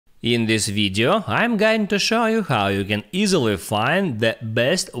In this video, I'm going to show you how you can easily find the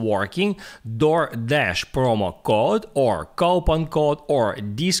best working DoorDash promo code or coupon code or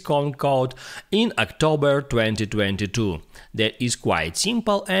discount code in October 2022. That is quite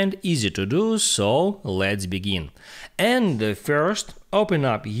simple and easy to do, so let's begin. And first, open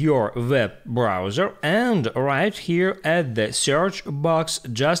up your web browser and right here at the search box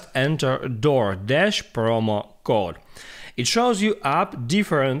just enter DoorDash promo code. It shows you up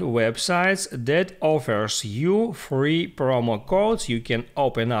different websites that offers you free promo codes. You can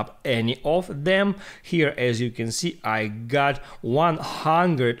open up any of them. Here, as you can see, I got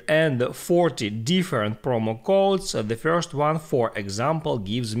 140 different promo codes. The first one, for example,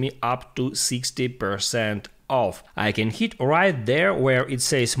 gives me up to 60% off. I can hit right there where it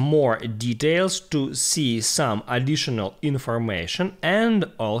says more details to see some additional information, and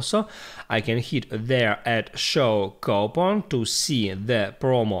also I can hit there at show coupon to see the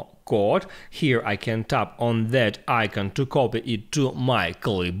promo code. Here I can tap on that icon to copy it to my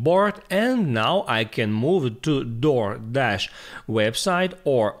clipboard, and now I can move to DoorDash website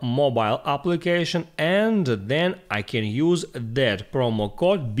or mobile application, and then I can use that promo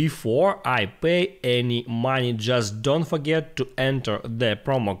code before I pay any money. Just don't forget to enter the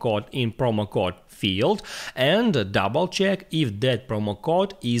promo code in promo code field and double check if that promo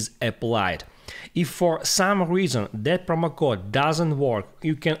code is applied. If for some reason that promo code doesn't work,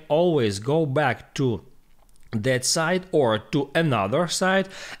 you can always go back to that site or to another site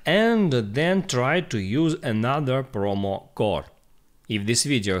and then try to use another promo code. If this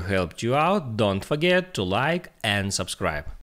video helped you out, don't forget to like and subscribe.